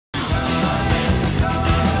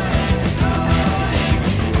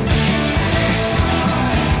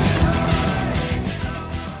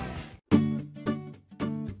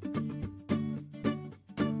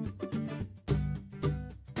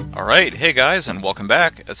Alright, hey guys, and welcome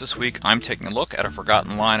back, as this week I'm taking a look at a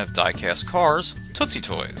forgotten line of diecast cars, Tootsie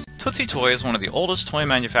Toys. Tootsie Toy is one of the oldest toy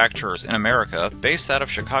manufacturers in America, based out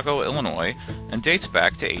of Chicago, Illinois, and dates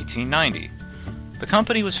back to 1890. The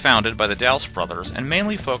company was founded by the Dowse brothers and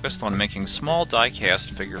mainly focused on making small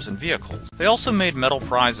die-cast figures and vehicles. They also made metal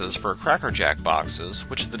prizes for Cracker Jack boxes,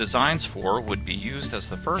 which the designs for would be used as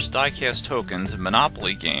the first die-cast tokens in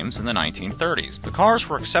Monopoly games in the 1930s. The cars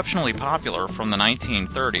were exceptionally popular from the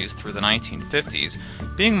 1930s through the 1950s,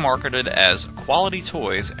 being marketed as quality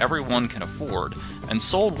toys everyone can afford, and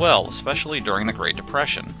sold well, especially during the Great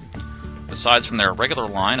Depression. Aside from their regular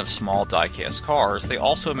line of small die-cast cars, they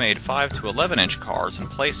also made 5 to 11-inch cars and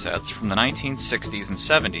playsets from the 1960s and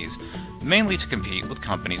 70s, mainly to compete with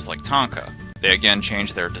companies like Tonka. They again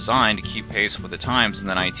changed their design to keep pace with the times in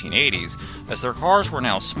the 1980s, as their cars were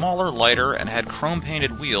now smaller, lighter, and had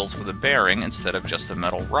chrome-painted wheels with a bearing instead of just a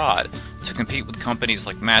metal rod, to compete with companies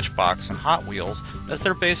like Matchbox and Hot Wheels, as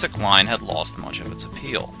their basic line had lost much of its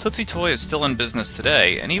appeal. Tootsie Toy is still in business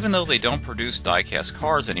today, and even though they don't produce die-cast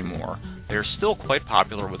cars anymore, they are still quite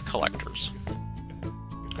popular with collectors.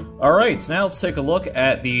 Alright, so now let's take a look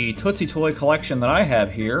at the Tootsie Toy collection that I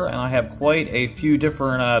have here, and I have quite a few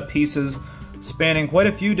different pieces spanning quite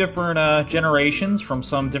a few different generations, from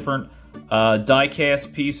some different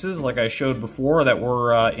die-cast pieces like I showed before that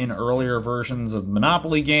were in earlier versions of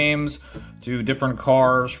Monopoly games, to different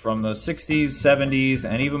cars from the 60s, 70s,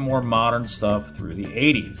 and even more modern stuff through the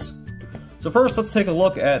 80s. So first, let's take a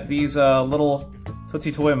look at these little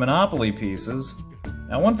Tootsie Toy Monopoly pieces.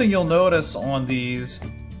 Now, one thing you'll notice on these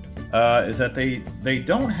is that they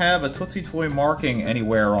don't have a Tootsie Toy marking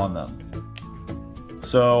anywhere on them.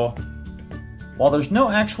 So, while there's no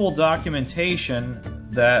actual documentation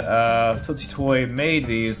that Tootsie Toy made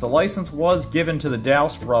these, the license was given to the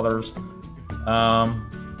Dowse brothers,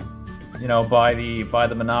 you know, by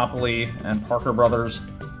the Monopoly and Parker Brothers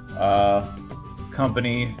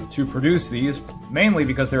company to produce these, mainly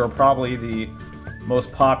because they were probably the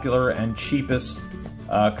most popular and cheapest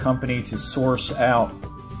company to source out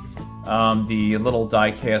the little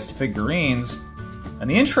die-cast figurines. And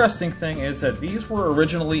the interesting thing is that these were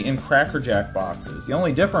originally in Cracker Jack boxes. The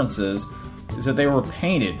only difference is that they were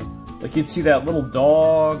painted. Like, you'd see that little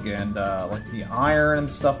dog and like the iron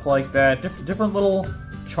and stuff like that. Different little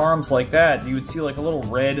charms like that. You would see like a little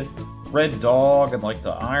red dog, and like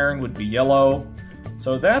the iron would be yellow.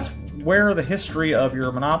 So that's where the history of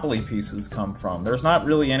your Monopoly pieces come from. There's not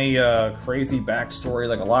really any crazy backstory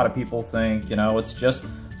like a lot of people think. You know, it's just,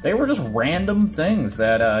 they were just random things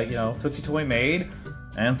that you know, Tootsie Toy made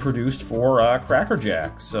and produced for Cracker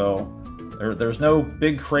Jack. So there's no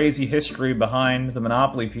big crazy history behind the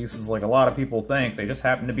Monopoly pieces like a lot of people think. They just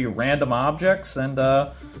happen to be random objects, and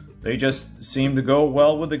they just seem to go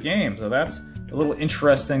well with the game. So that's a little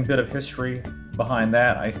interesting bit of history behind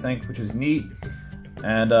that, I think, which is neat.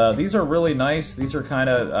 And these are really nice. These are kind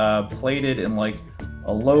of plated in like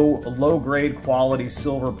a low grade quality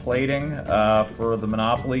silver plating for the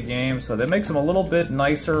Monopoly game, so that makes them a little bit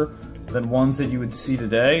nicer than ones that you would see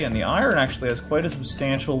today. And the iron actually has quite a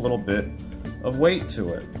substantial little bit of weight to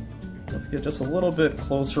it. Let's get just a little bit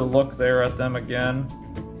closer look there at them again,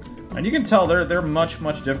 and you can tell they're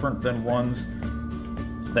much different than ones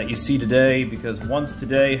that you see today, because ones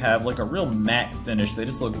today have like a real matte finish. They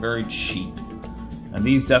just look very cheap. And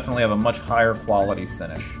these definitely have a much higher quality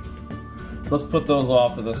finish. So let's put those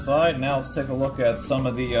off to the side. Now let's take a look at some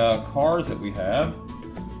of the cars that we have.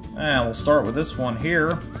 And we'll start with this one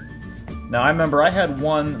here. Now, I remember I had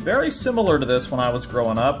one very similar to this when I was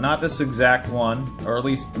growing up. Not this exact one, or at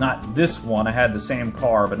least not this one. I had the same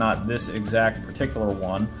car, but not this exact particular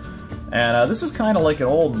one. And this is kind of like an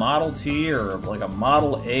old Model T, or like a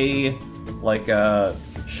Model A, like a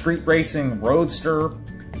street racing roadster.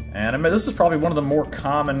 And I mean, this is probably one of the more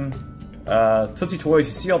common Tootsie Toys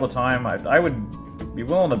you see all the time. I would be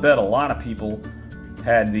willing to bet a lot of people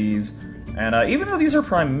had these. And even though these are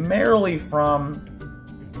primarily from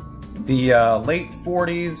the late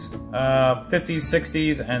 40s, 50s,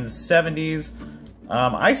 60s, and 70s,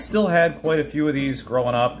 I still had quite a few of these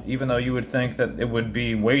growing up, even though you would think that it would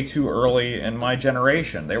be way too early in my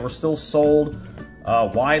generation. They were still sold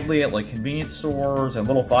widely at like convenience stores and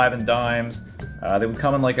little 5 and dimes. They would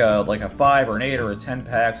come in like a 5 or an 8 or a 10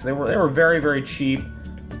 pack. So they were very cheap,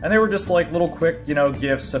 and they were just like little quick, you know,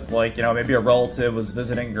 gifts if, like, you know, maybe a relative was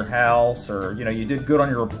visiting your house, or, you know, you did good on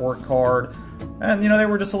your report card, and, you know, they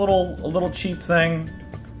were just a little cheap thing,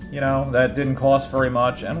 you know, that didn't cost very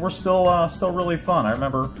much, and were still really fun. I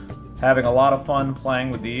remember having a lot of fun playing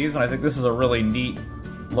with these, and I think this is a really neat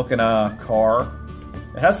looking car.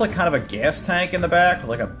 It has like kind of a gas tank in the back,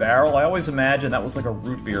 like a barrel. I always imagined that was like a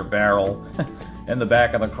root beer barrel in the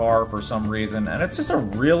back of the car for some reason. And it's just a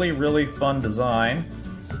really, really fun design.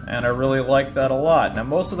 And I really like that a lot. Now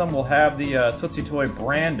most of them will have the TootsieToy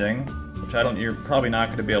branding, which you're probably not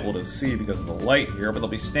going to be able to see because of the light here, but they'll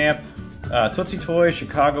be stamped TootsieToy,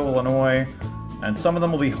 Chicago, Illinois. And some of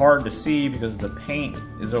them will be hard to see because the paint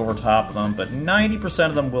is over top of them, but 90%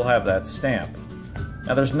 of them will have that stamp.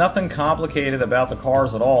 Now there's nothing complicated about the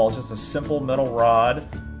cars at all. It's just a simple metal rod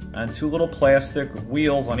and two little plastic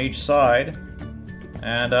wheels on each side.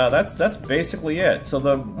 And that's basically it. So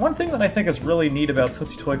the one thing that I think is really neat about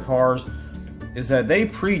TootsieToy cars is that they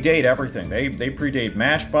predate everything. They predate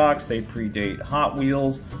Matchbox, they predate Hot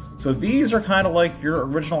Wheels. So these are kind of like your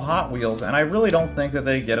original Hot Wheels, and I really don't think that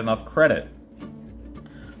they get enough credit.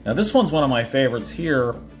 Now this one's one of my favorites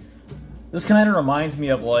here. This kind of reminds me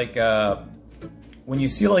of like when you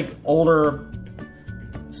see like older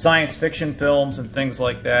science fiction films and things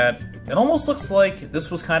like that. It almost looks like this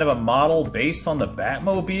was kind of a model based on the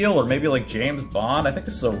Batmobile or maybe like James Bond. I think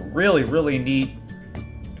this is a really, really neat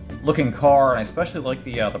looking car, and I especially like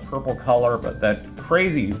the purple color, but that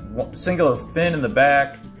crazy singular fin in the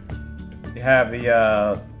back. You have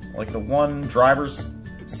the like the one driver's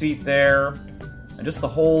seat there, and just the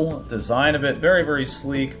whole design of it, very, very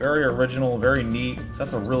sleek, very original, very neat. So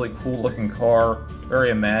that's a really cool looking car, very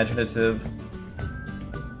imaginative.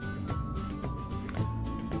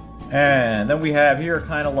 And then we have here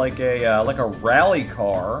kind of like a rally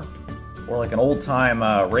car, or like an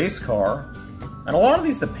old-time race car. And a lot of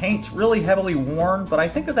these, the paint's really heavily worn, but I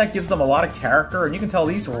think that gives them a lot of character, and you can tell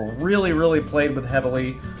these were really, really played with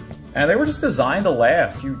heavily. And they were just designed to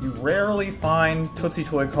last. You rarely find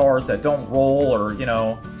TootsieToy cars that don't roll or, you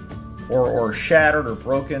know, or shattered or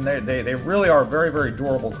broken. They really are very, very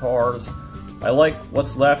durable cars. I like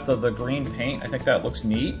what's left of the green paint. I think that looks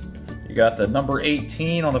neat. You got the number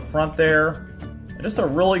 18 on the front there. And just a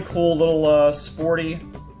really cool little sporty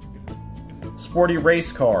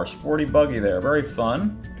race car, sporty buggy there. Very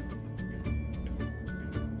fun.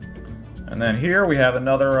 And then here we have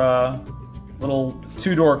another little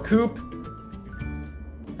two-door coupe.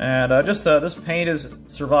 And this paint has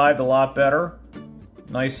survived a lot better.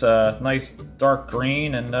 Nice dark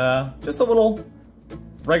green, and just a little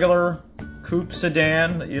regular coupe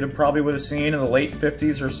sedan that you probably would have seen in the late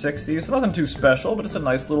 50s or 60s. Nothing too special, but it's a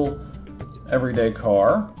nice little everyday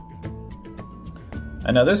car.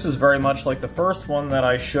 And now this is very much like the first one that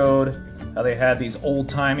I showed, how they had these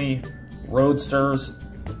old-timey roadsters.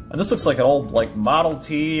 And this looks like an old Model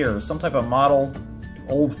T or some type of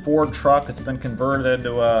old Ford truck. It's been converted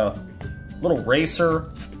into a little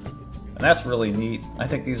racer. And that's really neat. I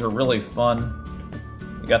think these are really fun.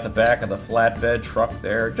 You got the back of the flatbed truck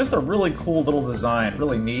there. Just a really cool little design,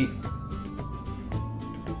 really neat.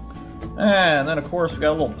 And then of course we got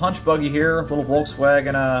a little punch buggy here, a little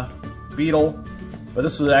Volkswagen Beetle. But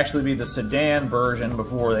this would actually be the sedan version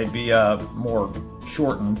before they'd be more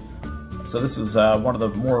shortened. So this is one of the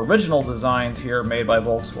more original designs here made by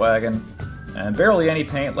Volkswagen. And barely any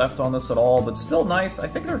paint left on this at all, but still nice. I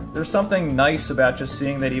think there's something nice about just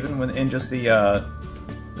seeing that even within just the,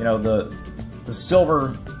 you know, the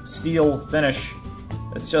silver steel finish.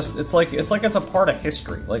 It's like it's a part of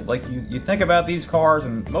history. Like you think about these cars,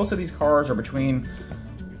 and most of these cars are between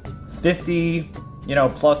 50, you know,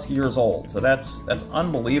 plus years old. So that's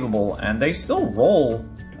unbelievable, and they still roll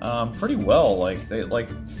pretty well.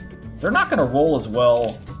 They're not going to roll as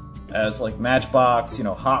well as like Matchbox, you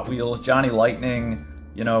know, Hot Wheels, Johnny Lightning,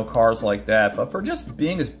 you know, cars like that. But for just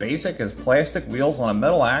being as basic as plastic wheels on a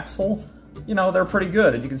metal axle, you know, they're pretty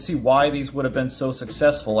good. And you can see why these would have been so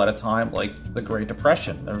successful at a time like the Great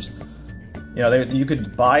Depression. There's, you know, you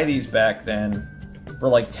could buy these back then for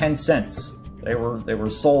like 10 cents. They were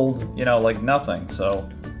sold, you know, like nothing. So,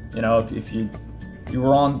 you know, if you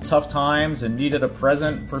were on tough times and needed a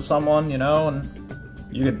present for someone, you know, and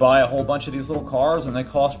you could buy a whole bunch of these little cars and they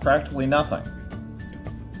cost practically nothing.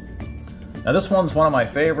 Now this one's one of my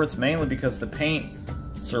favorites, mainly because the paint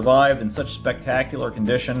survived in such spectacular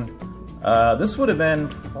condition. This would have been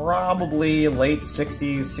probably late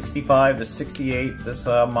 60s, 65 to 68, this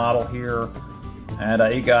model here.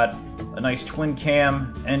 And you got a nice twin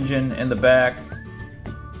cam engine in the back.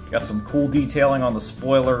 Got some cool detailing on the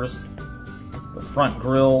spoilers. The front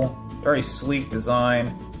grille, very sleek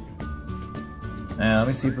design. And let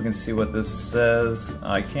me see if we can see what this says.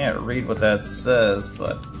 I can't read what that says,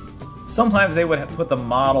 but sometimes they would have put the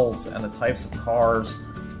models and the types of cars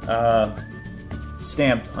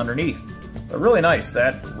stamped underneath. But really nice.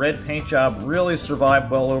 That red paint job really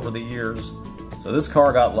survived well over the years. So this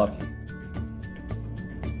car got lucky.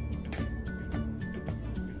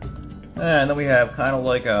 And then we have kind of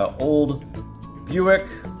like a old Buick,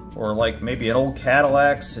 or like maybe an old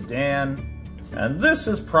Cadillac sedan. And this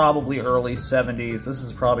is probably early 70s. This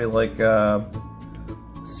is probably like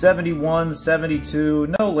 71,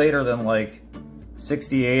 72, no later than like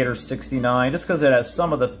 68 or 69, just because it has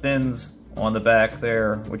some of the fins on the back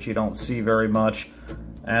there, which you don't see very much.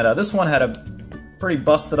 And this one had a pretty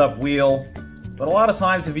busted up wheel, but a lot of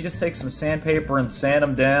times if you just take some sandpaper and sand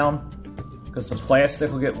them down, because the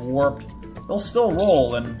plastic will get warped, they'll still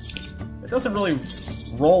roll, and it doesn't really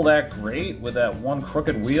roll that great with that one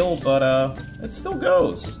crooked wheel, but it still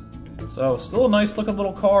goes. So still a nice looking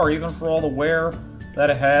little car, even for all the wear that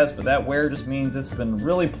it has, but that wear just means it's been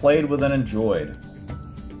really played with and enjoyed.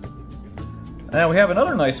 Now we have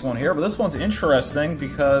another nice one here, but this one's interesting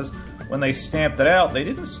because when they stamped it out, they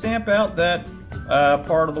didn't stamp out that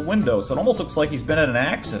part of the window, so it almost looks like he's been in an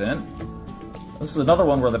accident. This is another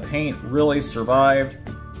one where the paint really survived.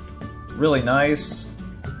 Really nice.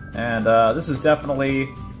 And this is definitely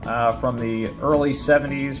from the early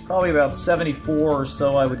 70s, probably about 74 or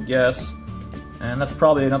so, I would guess. And that's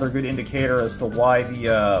probably another good indicator as to why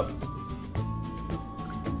the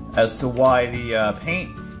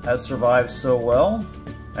paint has survived so well.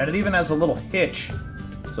 And it even has a little hitch.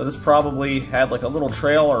 So this probably had like a little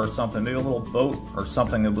trailer or something, maybe a little boat or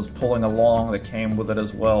something that was pulling along that came with it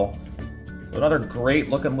as well. So another great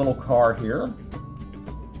looking little car here.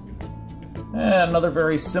 And another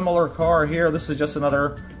very similar car here. This is just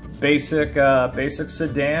another basic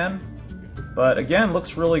sedan, but again,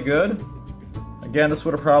 looks really good. Again, this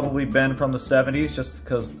would have probably been from the 70s, just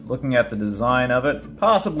because looking at the design of it.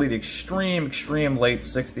 Possibly the extreme late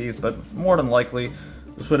 60s, but more than likely,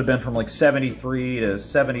 this would have been from like 73 to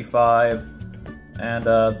 75.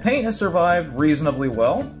 And paint has survived reasonably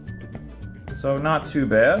well, so not too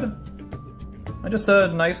bad. And just a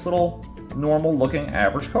nice little, normal looking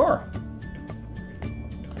average car.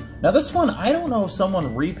 Now this one, I don't know if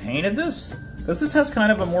someone repainted this, because this has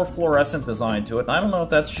kind of a more fluorescent design to it, and I don't know if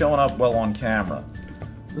that's showing up well on camera.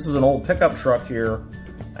 This is an old pickup truck here,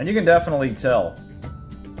 and you can definitely tell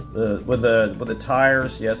with the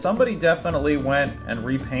tires. Yeah, somebody definitely went and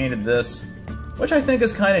repainted this, which I think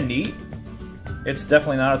is kind of neat. It's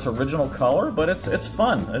definitely not its original color, but it's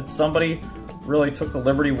fun. It's somebody really took the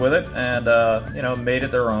liberty with it and you know, made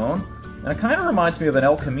it their own. And it kind of reminds me of an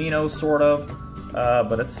El Camino, sort of.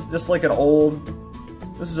 But it's just like an old,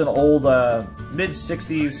 this is an old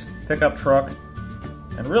mid-60s pickup truck,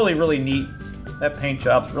 and really neat. That paint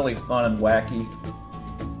job's really fun and wacky.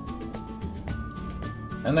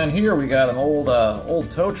 And then here we got an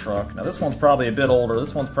old tow truck. Now this one's probably a bit older.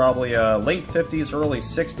 This one's probably late 50s, early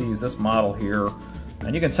 60s, this model here.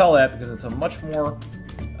 And you can tell that because it's a much more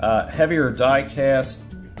heavier die cast.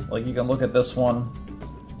 Like, you can look at this one,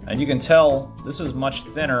 and you can tell this is much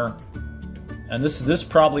thinner. And this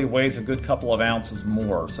probably weighs a good couple of ounces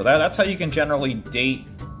more. So that's how you can generally date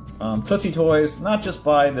Tootsie Toys, not just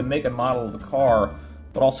by the make and model of the car,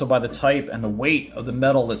 but also by the type and the weight of the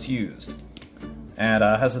metal that's used. And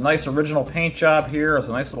has a nice original paint job here, has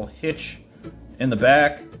a nice little hitch in the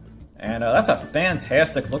back. And that's a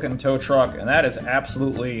fantastic looking tow truck, and that is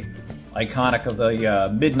absolutely iconic of the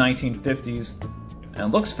mid-1950s.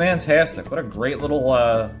 And looks fantastic. What a great little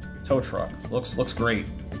tow truck. Looks great.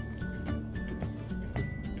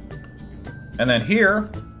 And then here,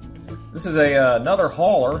 this is another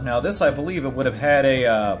hauler. Now this, I believe, it would have had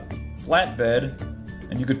a flatbed,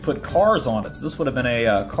 and you could put cars on it. So this would have been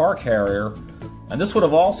a car carrier. And this would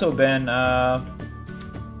have also been,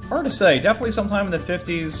 hard to say, definitely sometime in the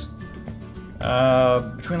 50s,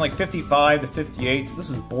 between like 55 to 58. So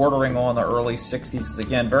this is bordering on the early 60s. It's,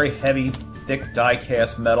 again, very heavy, thick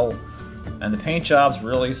die-cast metal. And the paint jobs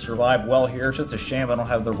really survived well here. It's just a shame I don't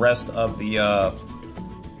have the rest of the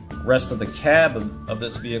cab of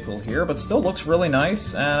this vehicle here, but still looks really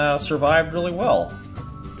nice and survived really well.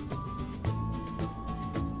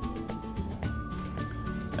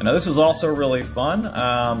 And now this is also really fun.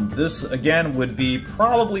 This again would be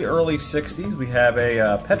probably early 60s. We have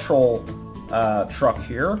a petrol truck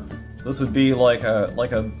here. This would be like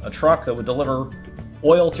a truck that would deliver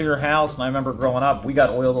oil to your house. And I remember growing up, we got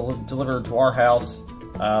oil delivered to our house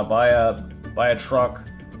by a truck.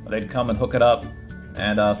 They'd come and hook it up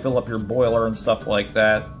and fill up your boiler and stuff like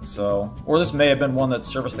that. So, or this may have been one that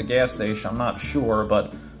serviced the gas station, I'm not sure,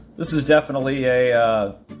 but this is definitely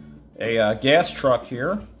a gas truck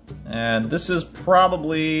here. And this is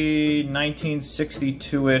probably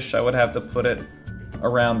 1962-ish, I would have to put it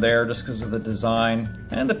around there just because of the design.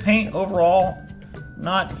 And the paint overall,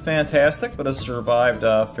 not fantastic, but has survived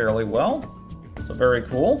fairly well. So very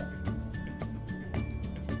cool.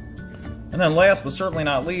 And then last but certainly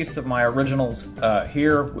not least of my originals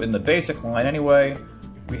here in the basic line anyway,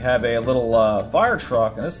 we have a little fire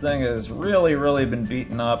truck, and this thing has really been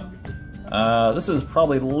beaten up. This is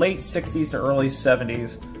probably late 60s to early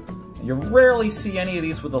 70s. You rarely see any of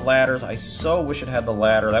these with the ladders. I so wish it had the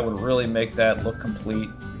ladder. That would really make that look complete.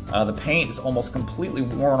 The paint is almost completely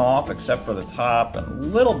worn off except for the top and a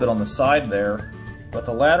little bit on the side there. But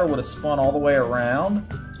the ladder would have spun all the way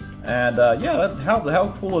around. And yeah,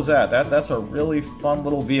 how cool is that? That's a really fun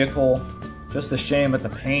little vehicle. Just a shame that the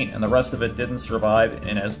paint and the rest of it didn't survive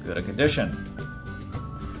in as good a condition.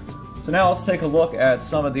 So now let's take a look at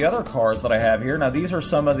some of the other cars that I have here. Now these are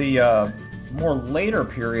some of the more later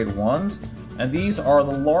period ones, and these are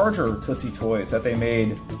the larger Tootsie Toys that they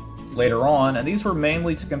made later on, and these were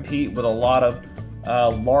mainly to compete with a lot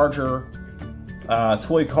of larger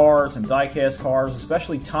toy cars and die-cast cars,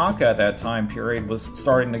 especially Tonka at that time period was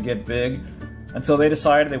starting to get big, and so they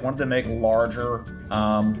decided they wanted to make larger,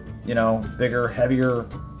 you know, bigger, heavier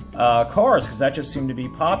cars, because that just seemed to be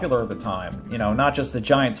popular at the time. You know, not just the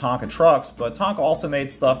giant Tonka trucks, but Tonka also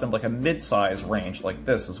made stuff in like a mid-size range like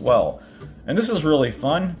this as well. And this is really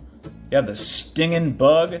fun. You have the stinging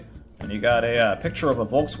bug, and you got a picture of a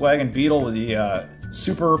Volkswagen Beetle with the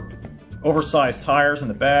super oversized tires in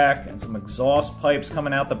the back and some exhaust pipes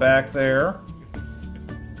coming out the back there.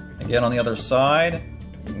 Again, on the other side,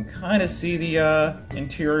 you can kind of see the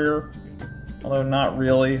interior, although not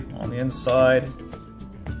really on the inside.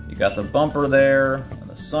 You got the bumper there, and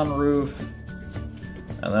the sunroof,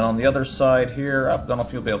 and then on the other side here, I don't know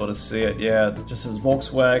if you'll be able to see it, yeah, it just says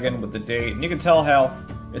Volkswagen with the date, and you can tell how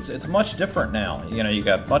it's much different now. You know, you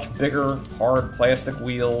got much bigger, hard plastic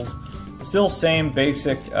wheels, still same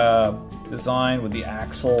basic design with the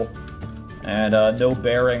axle, and no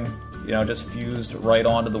bearing, you know, just fused right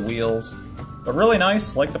onto the wheels. But really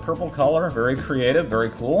nice, like the purple color, very creative,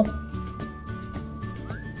 very cool.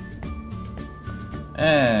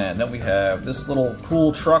 And then we have this little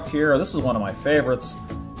cool truck here. This is one of my favorites,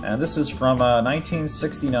 and this is from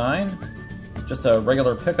 1969. Just a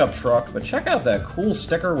regular pickup truck, but check out that cool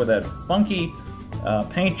sticker with that funky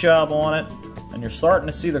paint job on it. And you're starting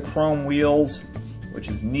to see the chrome wheels, which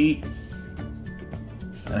is neat.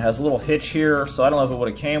 And it has a little hitch here, so I don't know if it would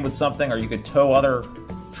have came with something, or you could tow other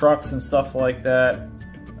trucks and stuff like that.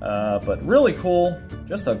 But really cool,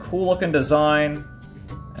 just a cool looking design.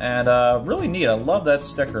 And really neat. I love that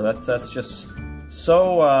sticker. That's just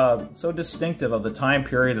so so distinctive of the time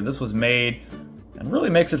period that this was made, and really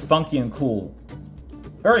makes it funky and cool.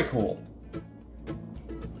 Very cool.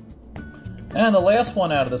 And the last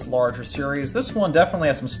one out of this larger series, this one definitely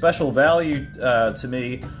has some special value to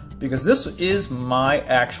me, because this is my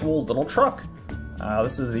actual little truck.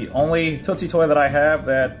 This is the only Tootsie Toy that I have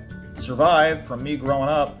that survived from me growing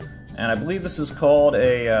up, and I believe this is called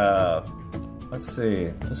a let's see,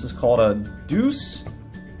 this is called a deuce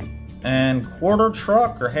and quarter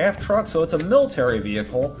truck or half truck, so it's a military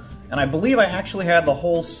vehicle. And I believe I actually had the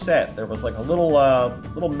whole set. There was like a little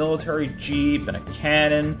little military Jeep and a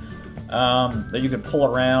cannon that you could pull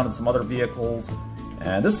around, and some other vehicles.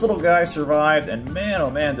 And this little guy survived, and man, oh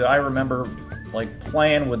man, do I remember like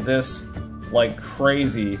playing with this like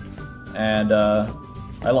crazy. And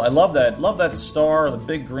I love that star, the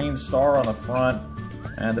big green star on the front.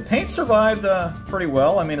 And the paint survived pretty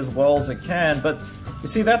well, I mean, as well as it can, but you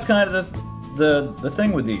see, that's kind of the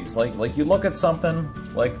thing with these. Like you look at something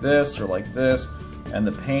like this or like this, and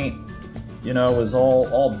the paint, you know, is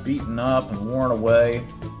all beaten up and worn away.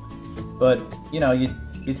 But, you know, you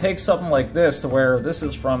take something like this, to where this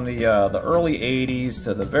is from the early 80s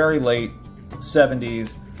to the very late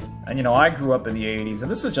 70s, and, you know, I grew up in the 80s,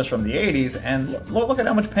 and this is just from the 80s, and look at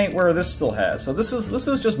how much paint wear this still has. So this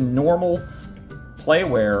is just normal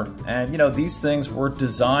playware, and you know, these things were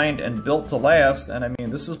designed and built to last, and I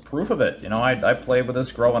mean, this is proof of it. You know, I played with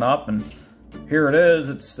this growing up, and here it is.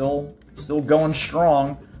 It's still going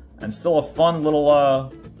strong, and still a fun little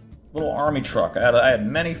army truck. I had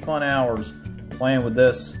many fun hours playing with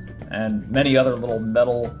this and many other little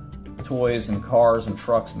metal toys and cars and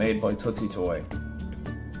trucks made by Tootsie Toy.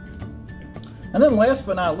 And then last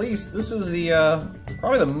but not least, this is the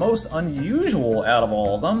probably the most unusual out of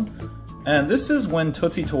all of them. And this is when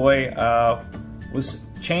Tootsie Toy was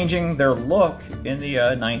changing their look in the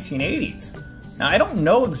 1980s. Now, I don't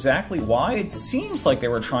know exactly why. It seems like they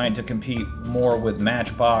were trying to compete more with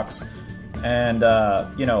Matchbox and,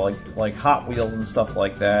 you know, like Hot Wheels and stuff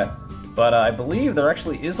like that. But I believe there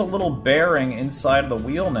actually is a little bearing inside of the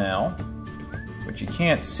wheel now, which you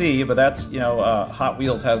can't see, but that's, you know, Hot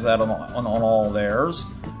Wheels has that on all theirs.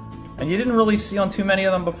 And you didn't really see on too many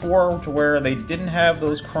of them before, to where they didn't have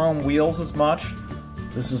those chrome wheels as much.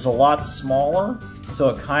 This is a lot smaller, so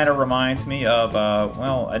it kind of reminds me of,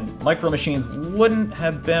 well, Micro Machines wouldn't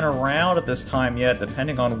have been around at this time yet,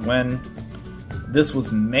 depending on when this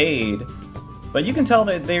was made. But you can tell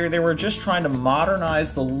that they were just trying to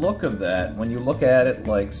modernize the look of that. When you look at it,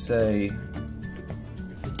 like, say,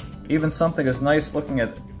 even something as nice looking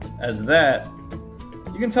as that,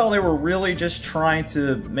 you can tell they were really just trying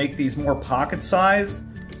to make these more pocket-sized,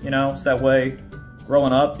 you know, so that way,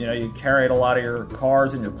 growing up, you know, you carried a lot of your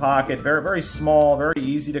cars in your pocket, very, very small, very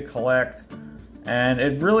easy to collect, and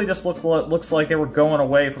it really just looks like they were going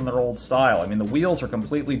away from their old style. I mean, the wheels are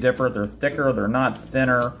completely different, they're thicker, they're not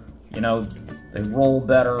thinner, you know, they roll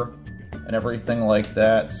better, and everything like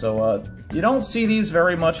that, so you don't see these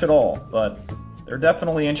very much at all, but they're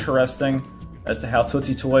definitely interesting as to how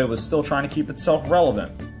TootsieToy was still trying to keep itself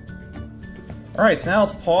relevant. Alright, so now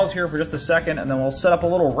let's pause here for just a second, and then we'll set up a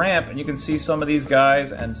little ramp, and you can see some of these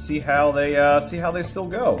guys and see how they still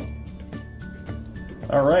go.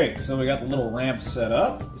 Alright, so we got the little ramp set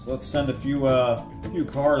up. So let's send a few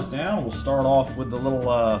cars down. We'll start off with the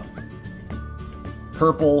little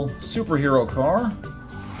purple superhero car.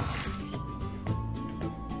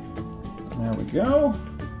 There we go.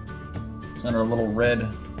 Send our little red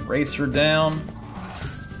racer down.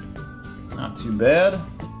 Not too bad.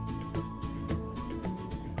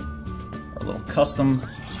 Our little custom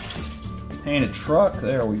painted truck.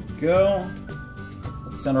 There we go.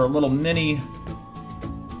 Let's send our little mini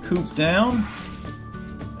coupe down.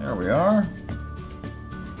 There we are.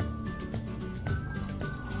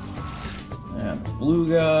 And the blue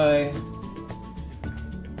guy.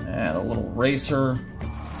 And a little racer.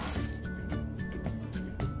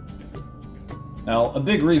 Now, a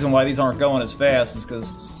big reason why these aren't going as fast is because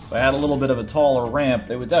if I had a little bit of a taller ramp,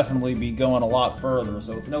 they would definitely be going a lot further.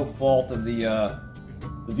 So it's no fault of the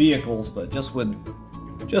vehicles, but just with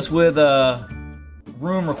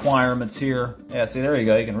room requirements here. Yeah, see, there you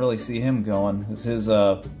go. You can really see him going. His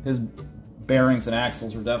bearings and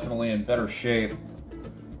axles are definitely in better shape.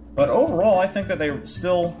 But overall, I think that they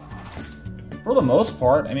still, for the most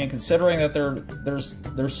part, I mean, considering that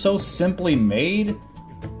they're so simply made,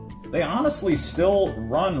 they honestly still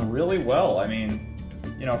run really well. I mean,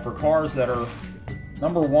 you know, for cars that are,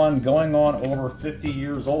 number one, going on over 50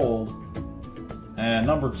 years old, and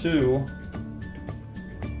number two,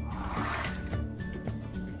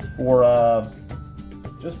 for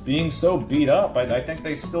just being so beat up, I think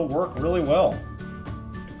they still work really well.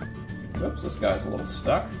 Oops, this guy's a little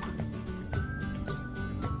stuck.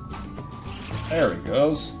 There he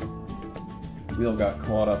goes. Wheel got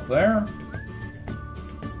caught up there.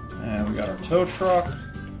 And we got our tow truck.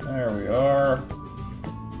 There we are.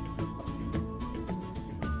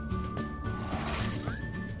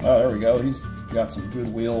 Oh, there we go. He's got some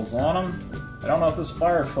good wheels on him. I don't know if this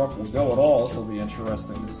fire truck will go at all. This will be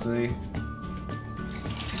interesting to see.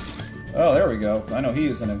 Oh, there we go. I know he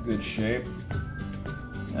is in a good shape.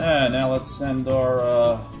 And now let's send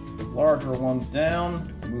our larger ones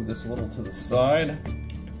down. Move this a little to the side.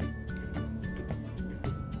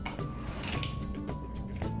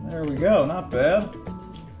 There we go, not bad.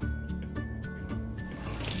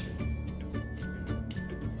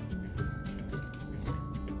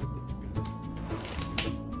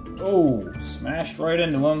 Oh, smashed right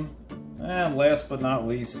into him. And last but not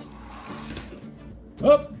least.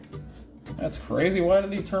 Oh, that's crazy. Why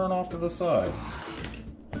did he turn off to the side?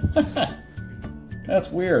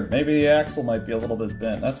 That's weird. Maybe the axle might be a little bit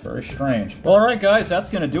bent. That's very strange. Well, alright guys, that's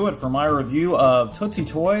going to do it for my review of Tootsie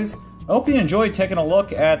Toys. I hope you enjoyed taking a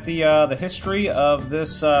look at the history of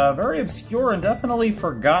this very obscure and definitely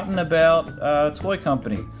forgotten about toy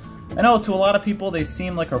company. I know to a lot of people they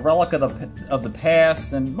seem like a relic of the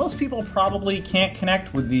past, and most people probably can't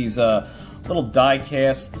connect with these little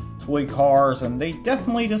die-cast toy cars, and they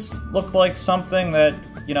definitely just look like something that,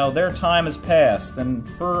 you know, their time has passed, and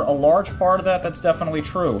for a large part of that, that's definitely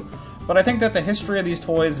true. But I think that the history of these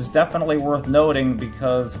toys is definitely worth noting,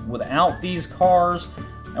 because without these cars,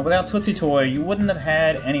 and without Tootsie Toy, you wouldn't have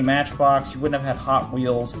had any Matchbox, you wouldn't have had Hot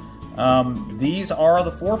Wheels. These are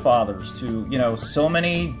the forefathers to, you know, so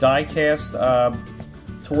many die-cast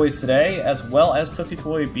toys today, as well as Tootsie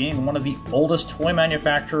Toy being one of the oldest toy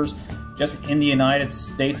manufacturers just in the United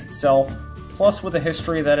States itself, plus with the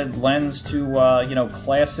history that it lends to, you know,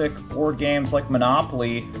 classic board games like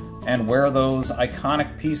Monopoly and where those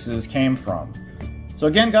iconic pieces came from. So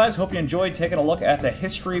again, guys, hope you enjoyed taking a look at the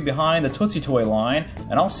history behind the Tootsie Toy line,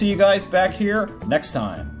 and I'll see you guys back here next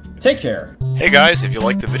time. Take care. Hey guys, if you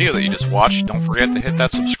liked the video that you just watched, don't forget to hit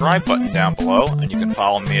that subscribe button down below, and you can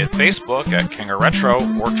follow me at Facebook at King of Retro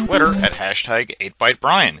or Twitter at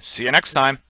 #8ByteBrian. See you next time.